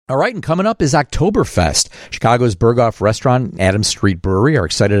All right, and coming up is Oktoberfest. Chicago's Berghoff restaurant and Adams Street Brewery are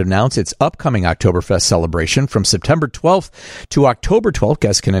excited to announce its upcoming Oktoberfest celebration from September 12th to October 12th.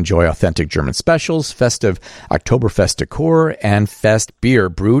 Guests can enjoy authentic German specials, festive Oktoberfest decor, and fest beer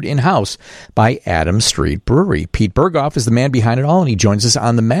brewed in-house by Adams Street Brewery. Pete Berghoff is the man behind it all, and he joins us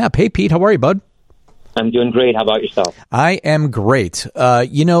on the map. Hey, Pete, how are you, bud? I'm doing great. How about yourself? I am great.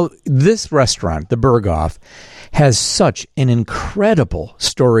 This restaurant, the Berghoff, has such an incredible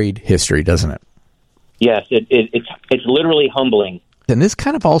storied history, doesn't it? Yes, it's literally humbling. And this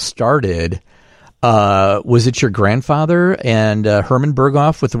kind of all started, was it your grandfather and Herman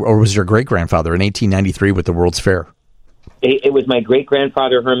Berghoff, or was it your great-grandfather in 1893 with the World's Fair? It was my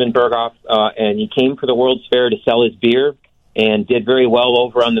great-grandfather, Herman Berghoff, and he came for the World's Fair to sell his beer and did very well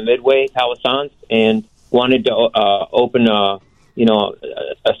over on the Midway, Palisades, and wanted to open a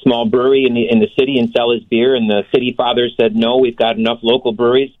small brewery in the city and sell his beer. And the city fathers said, no, we've got enough local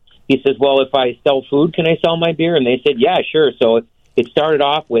breweries. He says, well, if I sell food, can I sell my beer? And they said, yeah, sure. So it started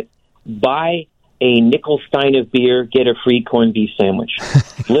off with buy a nickel stein of beer, get a free corned beef sandwich.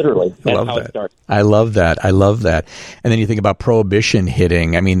 Literally, that's how it started. I love that. And then you think about Prohibition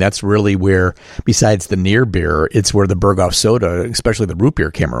hitting. I mean, that's really where, besides the near beer, it's where the Berghoff soda, especially the root beer,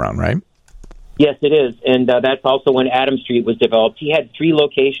 came around, right? Yes, it is. And that's also when Adams Street was developed. He had 3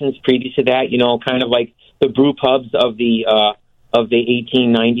 locations previous to that, kind of like the brew pubs of the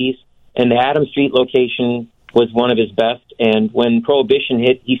 1890s. And the Adams Street location was one of his best. And when Prohibition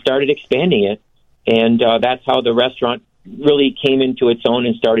hit, he started expanding it. And that's how the restaurant really came into its own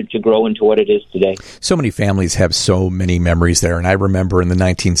and started to grow into what it is today. So many families have so many memories there. And I remember in the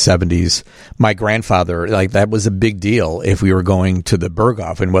 1970s, my grandfather, that was a big deal if we were going to the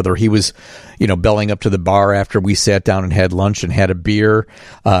Berghoff, and whether he was, belling up to the bar after we sat down and had lunch and had a beer.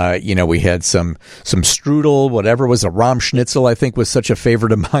 We had some strudel, whatever was a Rom Schnitzel, I think was such a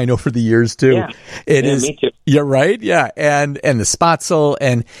favorite of mine over the years too. Yeah. Me too. Yeah, right. Yeah. And the Spatzel,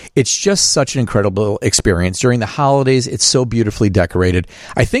 and it's just such an incredible experience during the holidays. It's so beautifully decorated.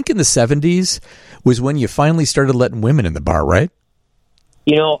 I think in the 70s was when you finally started letting women in the bar, right?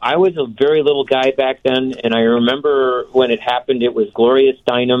 I was a very little guy back then, and I remember when it happened, it was Gloria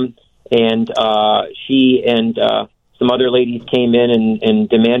Steinem, and she and some other ladies came in and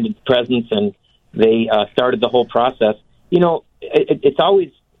demanded presence, and they started the whole process. It's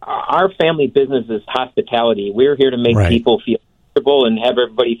always, our family business is hospitality. We're here to make people feel comfortable and have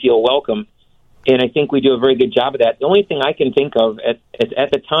everybody feel welcome. And I think we do a very good job of that. The only thing I can think of at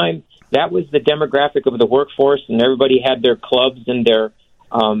the time, that was the demographic of the workforce, and everybody had their clubs and their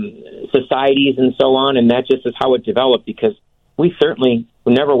societies and so on, and that just is how it developed, because we certainly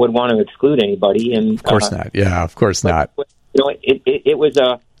never would want to exclude anybody. And of course not. Yeah, of course not. It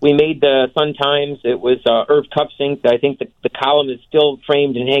was we made the Sun Times. It was Irv Kupsink. I think the column is still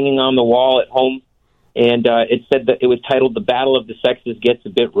framed and hanging on the wall at home. And it said that it was titled "The Battle of the Sexes Gets a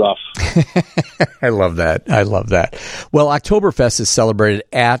Bit Rough." I love that. Well, Oktoberfest is celebrated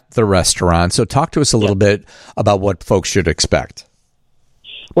at the restaurant. So talk to us a little bit about what folks should expect.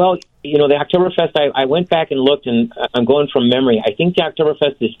 Well, the Oktoberfest, I went back and looked, and I'm going from memory. I think the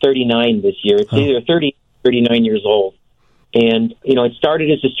Oktoberfest is 39 this year. It's either 30 or 39 years old. And, it started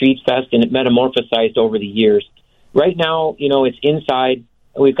as a street fest, and it metamorphosized over the years. Right now, it's inside.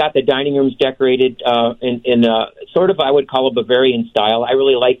 We've got the dining rooms decorated in sort of, I would call it, Bavarian style. I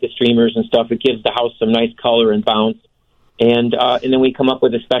really like the streamers and stuff. It gives the house some nice color and bounce. And then we come up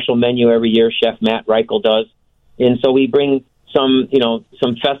with a special menu every year. Chef Matt Reichel does. And so we bring some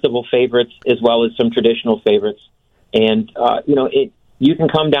festival favorites as well as some traditional favorites. And, you can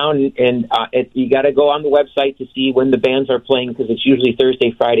come down and you got to go on the website to see when the bands are playing, because it's usually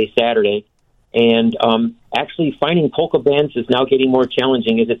Thursday, Friday, Saturday. And actually finding polka bands is now getting more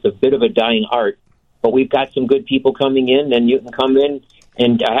challenging, as it's a bit of a dying art. But we've got some good people coming in, and you can come in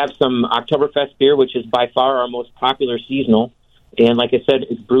and have some Oktoberfest beer, which is by far our most popular seasonal. And like I said,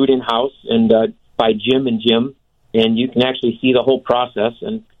 it's brewed in-house and by Jim and Jim. And you can actually see the whole process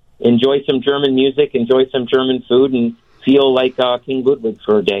and enjoy some German music, enjoy some German food, and feel like King Ludwig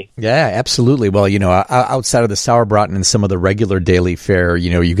for a day. Yeah, absolutely. Well, outside of the sauerbraten and some of the regular daily fare,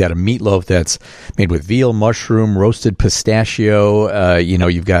 you've got a meatloaf that's made with veal, mushroom, roasted pistachio.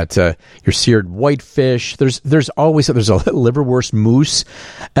 You've got your seared whitefish. There's always a liverwurst mousse,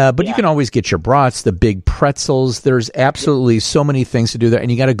 but you can always get your brats, the big pretzels. There's absolutely so many things to do there,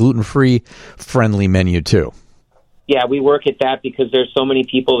 and you got a gluten-free friendly menu too. Yeah, we work at that because there's so many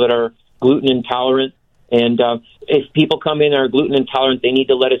people that are gluten intolerant. And if people come in and are gluten intolerant, they need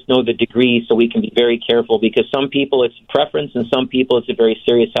to let us know the degree so we can be very careful, because some people it's preference and some people it's a very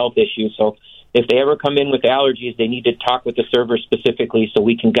serious health issue. So if they ever come in with allergies, they need to talk with the server specifically so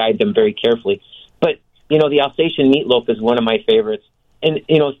we can guide them very carefully. But, the Alsatian meatloaf is one of my favorites. And,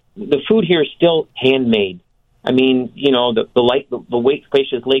 the food here is still handmade. I mean, the wait place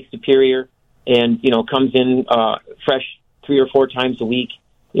is Lake Superior and, comes in fresh 3 or 4 times a week.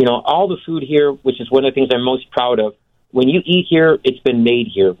 All the food here, which is one of the things I'm most proud of, when you eat here, it's been made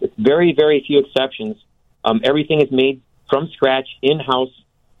here with very, very few exceptions. Everything is made from scratch, in-house,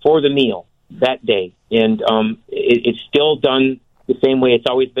 for the meal that day. And it's still done the same way it's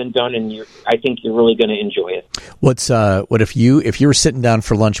always been done, and I think you're really going to enjoy it. What if you were sitting down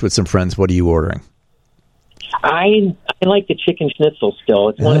for lunch with some friends, what are you ordering? I like the chicken schnitzel still.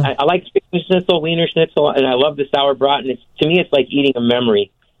 It's I like chicken schnitzel, Wiener schnitzel, and I love the sauerbraten. To me, it's like eating a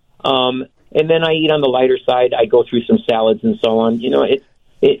memory. And then I eat on the lighter side. I go through some salads and so on.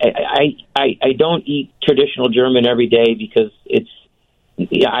 I don't eat traditional German every day because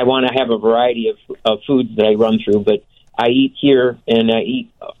I want to have a variety of foods that I run through, but I eat here and I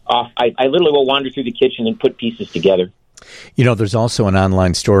eat off. I literally will wander through the kitchen and put pieces together. There's also an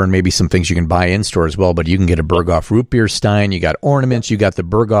online store and maybe some things you can buy in store as well, but you can get a Berghoff root beer stein. You got ornaments. You got the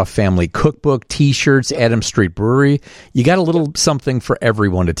Berghoff family cookbook, T-shirts, Adams Street Brewery. You got a little something for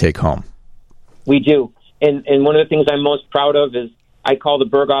everyone to take home. We do. And one of the things I'm most proud of is I call the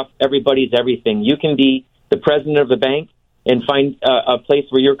Berghoff everybody's everything. You can be the president of the bank and find a place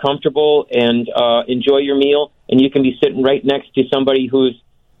where you're comfortable and enjoy your meal, and you can be sitting right next to somebody who's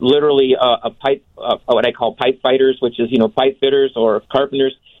literally what I call pipe fighters, which is, pipe fitters or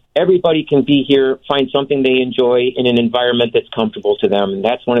carpenters. Everybody can be here, find something they enjoy in an environment that's comfortable to them. And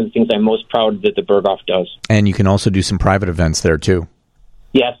that's one of the things I'm most proud that the Berghoff does. And you can also do some private events there, too.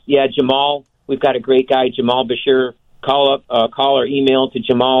 Yes. Yeah, Jamal. We've got a great guy, Jamal Bashir. Call or email to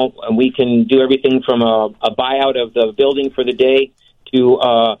Jamal, and we can do everything from a buyout of the building for the day to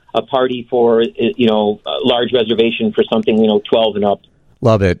a party for, a large reservation for something, 12 and up.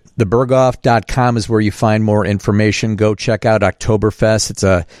 Love it. TheBerghoff.com is where you find more information. Go check out Oktoberfest.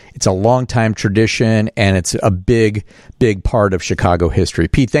 It's a long-time tradition, and it's a big, big part of Chicago history.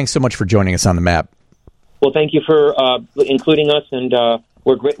 Pete, thanks so much for joining us on the map. Well, thank you for including us, and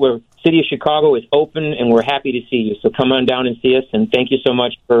we're City of Chicago is open, and we're happy to see you. So come on down and see us, and thank you so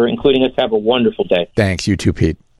much for including us. Have a wonderful day. Thanks. You too, Pete.